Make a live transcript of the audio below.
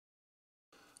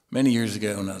Many years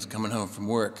ago, when I was coming home from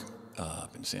work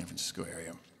up in the San Francisco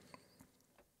area,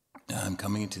 I'm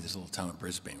coming into this little town of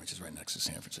Brisbane, which is right next to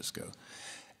San Francisco,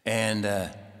 and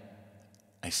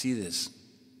I see this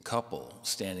couple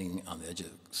standing on the edge of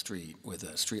the street with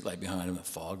a street light behind them, the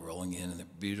fog rolling in, and they're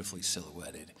beautifully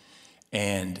silhouetted.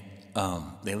 And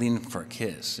they leaned for a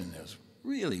kiss, and it was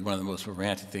really one of the most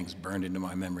romantic things burned into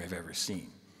my memory I've ever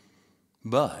seen.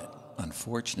 But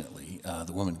unfortunately,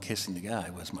 the woman kissing the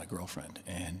guy was my girlfriend,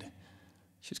 and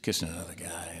she was kissing another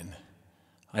guy. And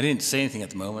I didn't say anything at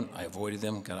the moment. I avoided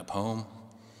them, got up home,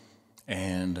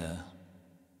 and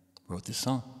wrote this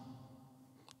song.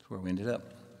 That's where we ended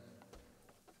up.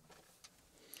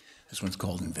 This one's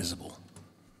called Invisible.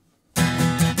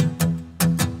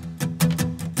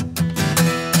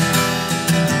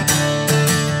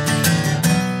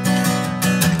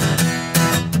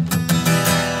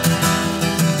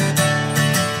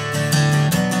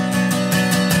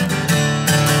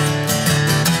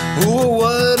 Oh,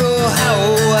 what, oh, how,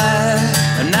 oh,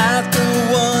 I'm not the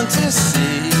one to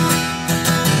see.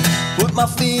 Put my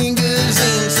fingers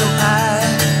in some eye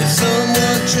that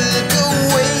someone took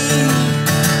away.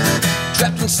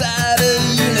 Trapped inside a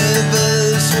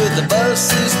universe where the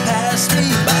buses pass me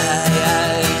by.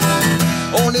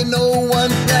 I only know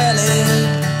one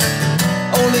planet,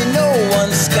 only know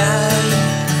one sky.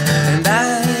 And I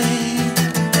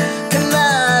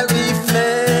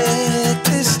reflect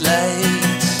this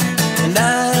light. And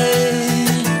I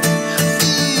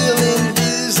feel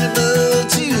invisible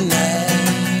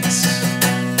tonight.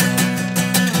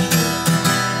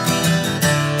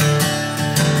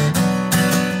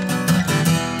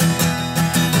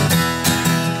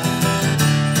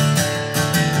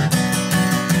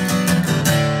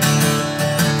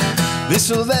 This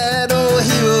or that or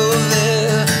here or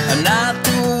there, I'm not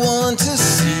the one to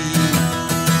see.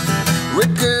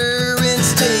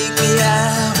 Recurrence take me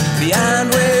out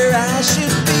beyond where I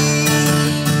should be.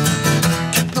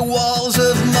 Kick the walls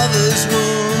of mother's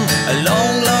womb a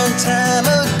long, long time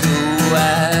ago.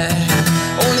 I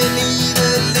only need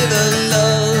a little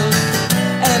love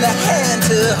and a hand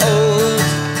to hold.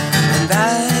 And I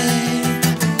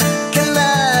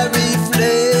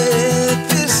reflect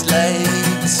this light.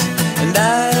 And I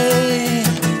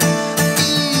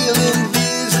feel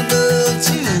invisible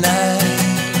tonight.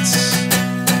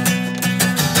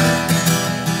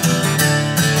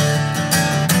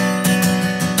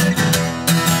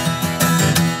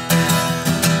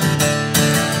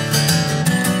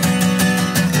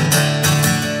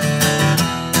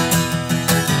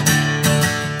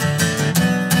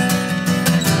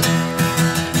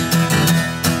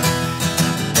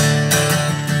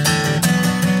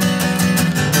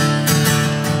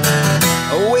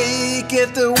 Awake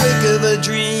at the wake of a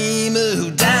dreamer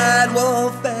who died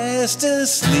while fast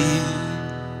asleep.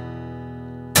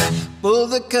 Pull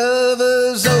the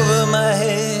covers over my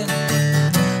head,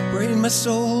 bring my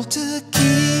soul to keep.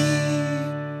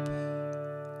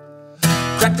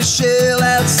 Crack the shell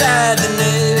outside the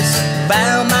nest,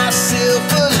 found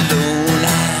myself alone.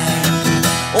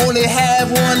 I only have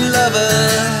one lover,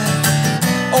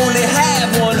 only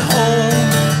have one home.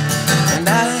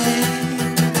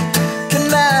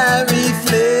 And I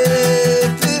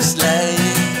reflect this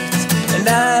light. And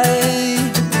I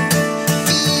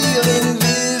feel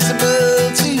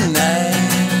invisible tonight.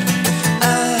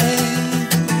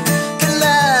 Can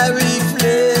I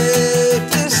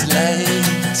reflect this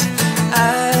light? I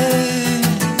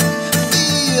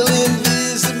feel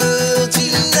invisible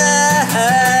tonight.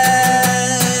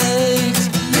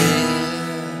 Yeah.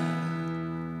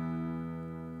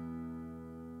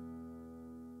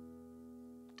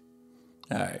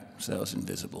 All right, so that was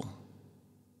Invisible.